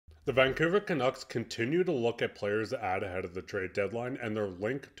The Vancouver Canucks continue to look at players to add ahead of the trade deadline, and they're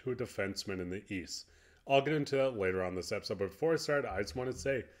linked to a defenseman in the East. I'll get into that later on this episode, but before I start, I just want to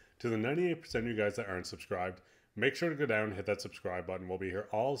say to the 98% of you guys that aren't subscribed, make sure to go down and hit that subscribe button. We'll be here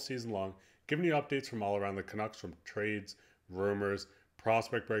all season long, giving you updates from all around the Canucks, from trades, rumors,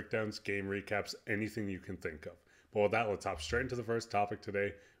 prospect breakdowns, game recaps, anything you can think of. But with that, let's hop straight into the first topic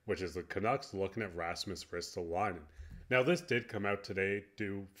today, which is the Canucks looking at Rasmus Ristolainen. Now, this did come out today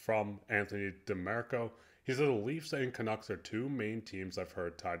due from Anthony DeMarco. He said the Leafs and Canucks are two main teams I've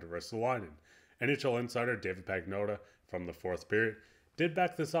heard tied to Ristolainen. NHL insider David Pagnotta from the fourth period did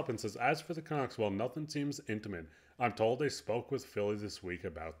back this up and says, as for the Canucks, well, nothing seems intimate. I'm told they spoke with Philly this week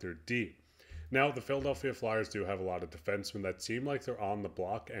about their D. Now, the Philadelphia Flyers do have a lot of defensemen that seem like they're on the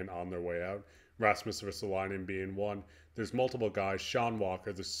block and on their way out. Rasmus Ristolainen being one. There's multiple guys. Sean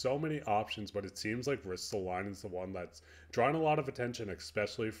Walker. There's so many options, but it seems like Ristolainen's the one that's drawing a lot of attention,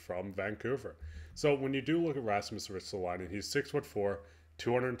 especially from Vancouver. So when you do look at Rasmus Ristolainen, he's 6'4",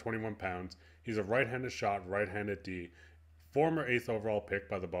 221 pounds. He's a right-handed shot, right-handed D. Former 8th overall pick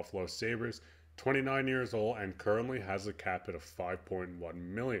by the Buffalo Sabres. 29 years old and currently has a cap hit of $5.1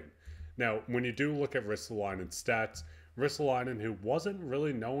 million. Now, when you do look at Ristolainen's stats, Ristolainen, who wasn't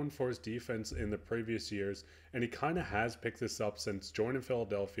really known for his defense in the previous years, and he kind of has picked this up since joining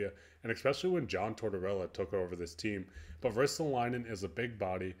Philadelphia, and especially when John Tortorella took over this team. But Ristolainen is a big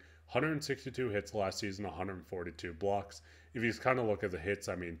body, 162 hits last season, 142 blocks. If you kind of look at the hits,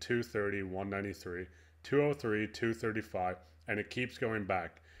 I mean 230, 193, 203, 235, and it keeps going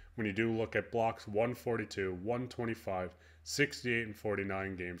back. When you do look at blocks, 142, 125, 68 and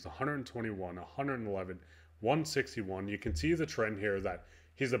 49 games, 121, 111, 161. You can see the trend here that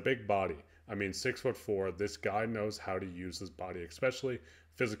he's a big body. I mean, 6'4". This guy knows how to use his body, especially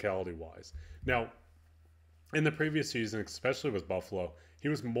physicality wise. Now, in the previous season, especially with Buffalo, he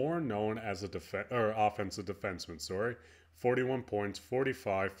was more known as a offensive defenseman, 41 points,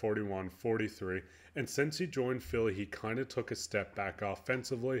 45, 41, 43. And since he joined Philly, he kind of took a step back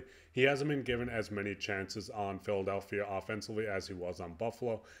offensively. He hasn't been given as many chances on Philadelphia offensively as he was on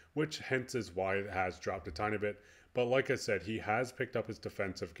Buffalo, which hence is why it has dropped a tiny bit. But like I said, he has picked up his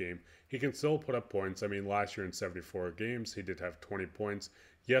defensive game. He can still put up points. I mean, last year in 74 games, he did have 20 points.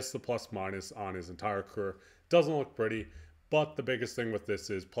 Yes, the plus minus on his entire career doesn't look pretty. But the biggest thing with this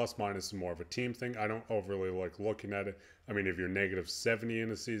is plus minus is more of a team thing. I don't overly like looking at it. I mean, if you're negative 70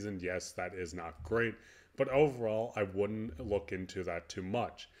 in a season, yes, that is not great. But overall, I wouldn't look into that too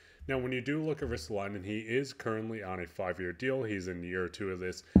much. Now, when you do look at Ristolainen, he is currently on a 5-year deal. He's in year 2 of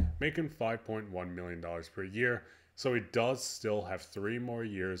this, making $5.1 million per year. So he does still have 3 more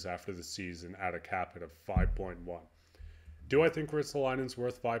years after the season at a cap hit of 5.1. Do I think Ristolainen's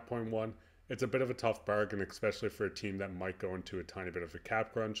worth 5.1? It's a bit of a tough bargain, especially for a team that might go into a tiny bit of a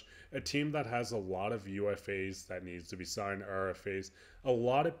cap crunch. A team that has a lot of UFAs that needs to be signed, RFAs, a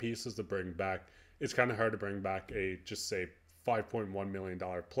lot of pieces to bring back. It's kind of hard to bring back a, just say, $5.1 million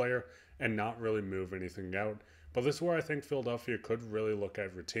player and not really move anything out. But this is where I think Philadelphia could really look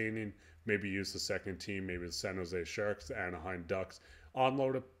at retaining, maybe use the second team, maybe the San Jose Sharks, the Anaheim Ducks,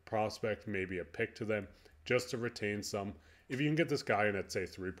 unload a prospect, maybe a pick to them, just to retain some. If you can get this guy in at, say,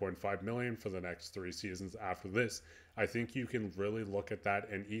 $3.5 million for the next 3 seasons after this, I think you can really look at that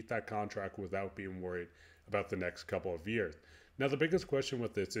and eat that contract without being worried about the next couple of years. Now, the biggest question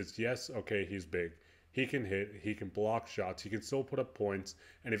with this is, yes, okay, he's big. He can hit, he can block shots, he can still put up points,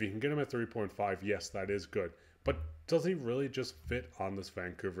 and if you can get him at 3.5, yes, that is good. But does he really just fit on this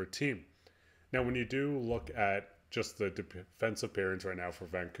Vancouver team? Now, when you do look at just the defensive pairings right now for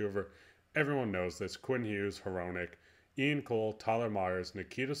Vancouver, everyone knows this. Quinn Hughes, Hronek, Ian Cole, Tyler Myers,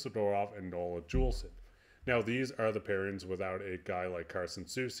 Nikita Sidorov, and Nola Juleson. Now, these are the pairings without a guy like Carson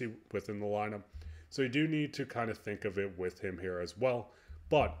Soucy within the lineup. So you do need to kind of think of it with him here as well.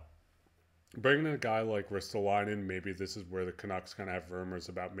 But bringing in a guy like Ristolainen, maybe this is where the Canucks kind of have rumors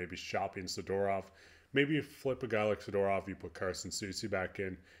about maybe shopping Sidorov. Maybe you flip a guy like Sidorov, you put Carson Soucy back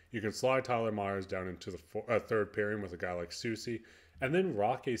in. You can slide Tyler Myers down into the third pairing with a guy like Soucy, and then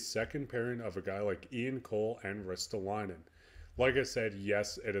rock a second pairing of a guy like Ian Cole and Ristolainen. Like I said,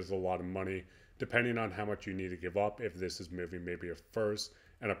 yes, it is a lot of money, depending on how much you need to give up. If this is moving maybe a first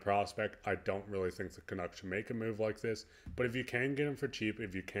and a prospect, I don't really think the Canucks should make a move like this. But if you can get him for cheap,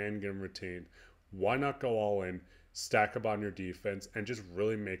 if you can get him retained, why not go all in, stack up on your defense, and just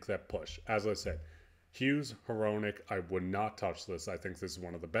really make that push? As I said, Hughes, Hronek, I would not touch this. I think this is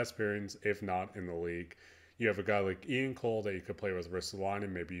one of the best pairings, if not in the league. You have a guy like Ian Cole that you could play with Ristolainen.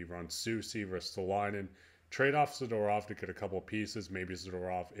 Maybe you run Soucy, Ristolainen, trade off Zadorov to get a couple pieces. Maybe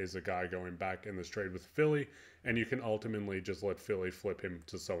Zadorov is a guy going back in this trade with Philly, and you can ultimately just let Philly flip him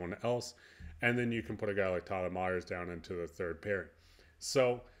to someone else. And then you can put a guy like Tyler Myers down into the third pairing.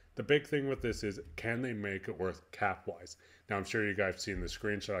 So the big thing with this is, can they make it worth cap-wise? Now, I'm sure you guys have seen the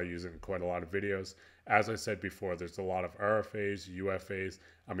screenshot. I use it in quite a lot of videos. As I said before, there's a lot of RFAs, UFAs,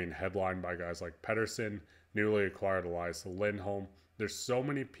 headlined by guys like Pettersson, newly acquired Elias Lindholm. There's so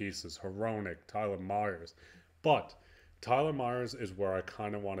many pieces, Hronek, Tyler Myers. But Tyler Myers is where I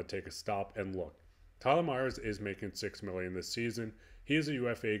kind of want to take a stop and look. Tyler Myers is making $6 million this season. He is a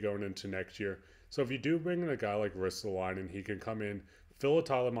UFA going into next year. So if you do bring in a guy like Ristolainen, he can come in, fill a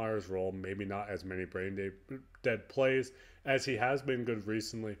Tyler Myers role, maybe not as many brain dead plays as he has been good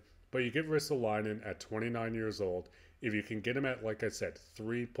recently. But you get Ristolainen at 29 years old. If you can get him at, like I said,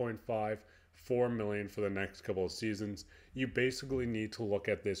 3.5, 4 million for the next couple of seasons, you basically need to look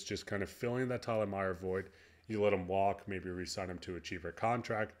at this just kind of filling that Tyler Myers void. You let him walk, maybe re-sign him to a cheaper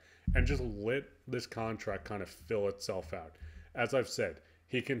contract, and just let this contract kind of fill itself out. As I've said,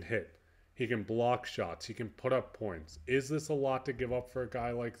 he can hit, he can block shots, he can put up points. Is this a lot to give up for a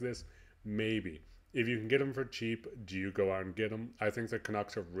guy like this? Maybe. If you can get him for cheap, do you go out and get him? I think the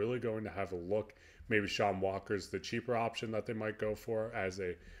Canucks are really going to have a look. Maybe Sean Walker's the cheaper option that they might go for as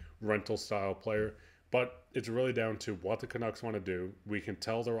a rental style player. But it's really down to what the Canucks want to do. We can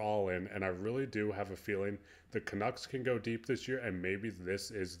tell they're all in, and I really do have a feeling the Canucks can go deep this year, and maybe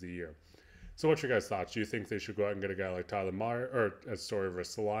this is the year. So what's your guys' thoughts? Do you think they should go out and get a guy like Tyler Myers, or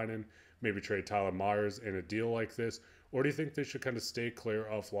Ristolainen, maybe trade Tyler Myers in a deal like this? Or do you think they should kind of stay clear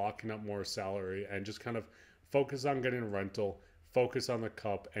of locking up more salary and just kind of focus on getting a rental, focus on the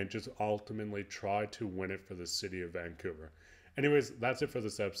cup, and just ultimately try to win it for the city of Vancouver? Anyways, that's it for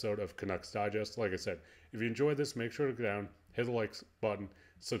this episode of Canucks Digest. Like I said, if you enjoyed this, make sure to go down, hit the like button,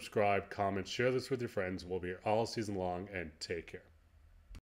 subscribe, comment, share this with your friends. We'll be here all season long, and take care.